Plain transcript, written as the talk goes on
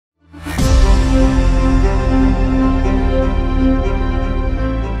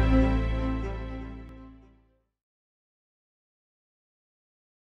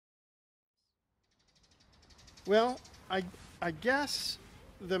Well, I guess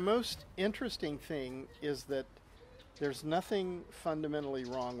the most interesting thing is that there's nothing fundamentally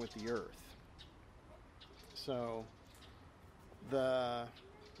wrong with the Earth. So the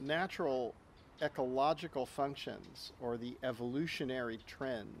natural ecological functions or the evolutionary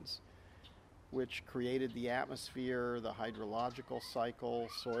trends which created the atmosphere, the hydrological cycle,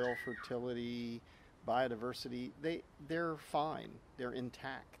 soil fertility, biodiversity, they're fine. They're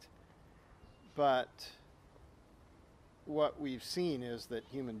intact. But what we've seen is that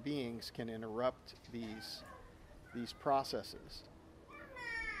human beings can interrupt these processes.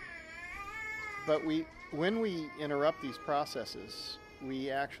 But when we interrupt these processes,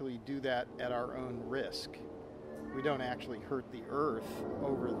 we actually do that at our own risk. We don't actually hurt the earth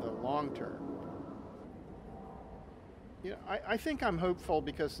over the long term. You know, I think I'm hopeful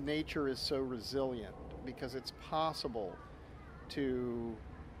because nature is so resilient, because it's possible to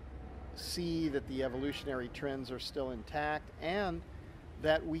see that the evolutionary trends are still intact and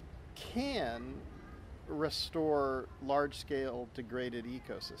that we can restore large-scale degraded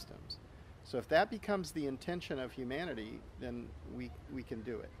ecosystems. So if that becomes the intention of humanity, then we can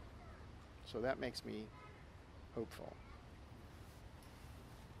do it. So that makes me hopeful.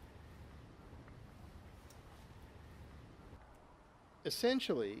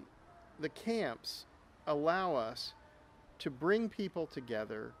 Essentially, the camps allow us to bring people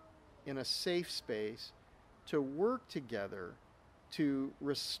together in a safe space to work together to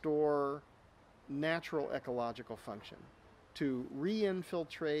restore natural ecological function, to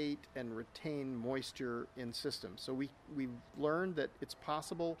re-infiltrate and retain moisture in systems. So we've learned that it's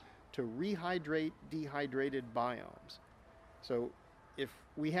possible to rehydrate dehydrated biomes. So if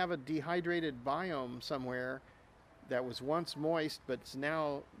we have a dehydrated biome somewhere that was once moist but it's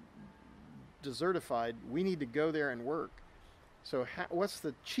now desertified, we need to go there and work. So what's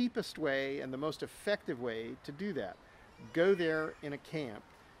the cheapest way and the most effective way to do that? Go there in a camp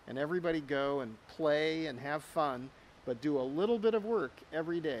and everybody go and play and have fun, but do a little bit of work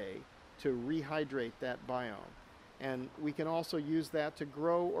every day to rehydrate that biome. And we can also use that to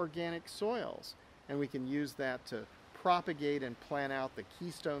grow organic soils, and we can use that to propagate and plant out the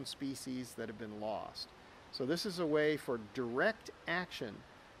keystone species that have been lost. So this is a way for direct action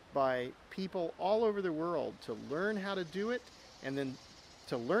by people all over the world to learn how to do it, and then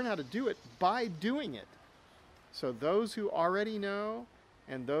to learn how to do it by doing it. So those who already know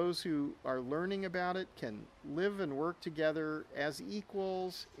and those who are learning about it can live and work together as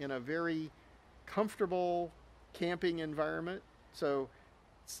equals in a very comfortable camping environment. So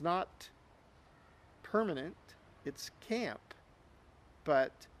it's not permanent, it's camp.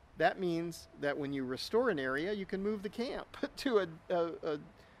 But that means that when you restore an area, you can move the camp to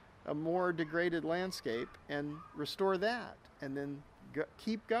a more degraded landscape and restore that, and then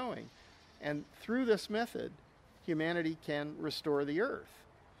keep going. And through this method, humanity can restore the earth.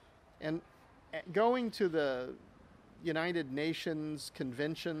 And going to the United Nations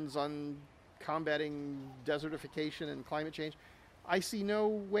conventions on combating desertification and climate change, I see no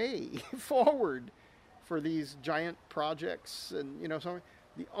way forward for these giant projects. And so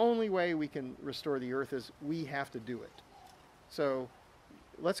the only way we can restore the earth is we have to do it. So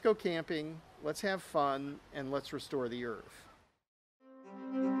let's go camping, let's have fun, and let's restore the earth.